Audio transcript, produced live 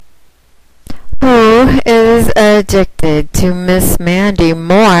Who is addicted to Miss Mandy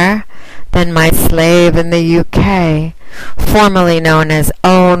more than my slave in the UK, formerly known as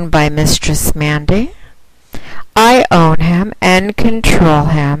owned by Mistress Mandy? I own him and control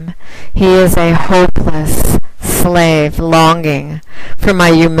him. He is a hopeless slave longing for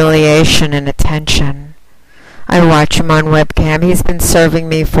my humiliation and attention. I watch him on webcam. He's been serving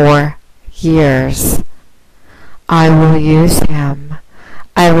me for years. I will use him.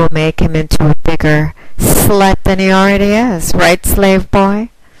 I will make him into a bigger slut than he already is. Right, slave boy?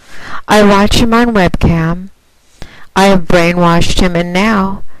 I watch him on webcam. I have brainwashed him, and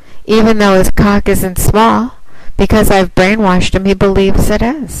now, even though his cock isn't small, because I've brainwashed him, he believes it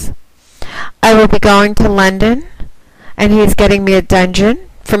is. I will be going to London, and he's getting me a dungeon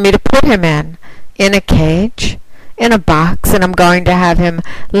for me to put him in a cage, in a box, and I'm going to have him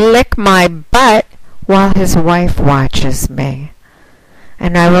lick my butt while his wife watches me.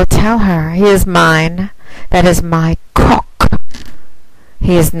 And I will tell her, he is mine, that is my cock.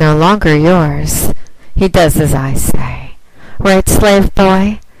 He is no longer yours. He does as I say. Right, slave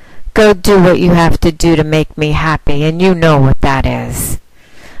boy? Go do what you have to do to make me happy, and you know what that is.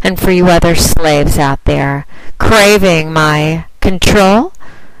 And for you other slaves out there craving my control,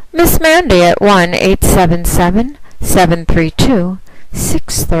 Miss Mandy at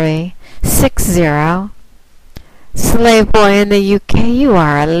 1-877-732-6360. Slave boy in the UK, you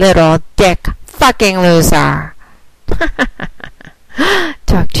are a little dick fucking loser.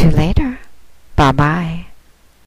 Talk to you later. Bye-bye.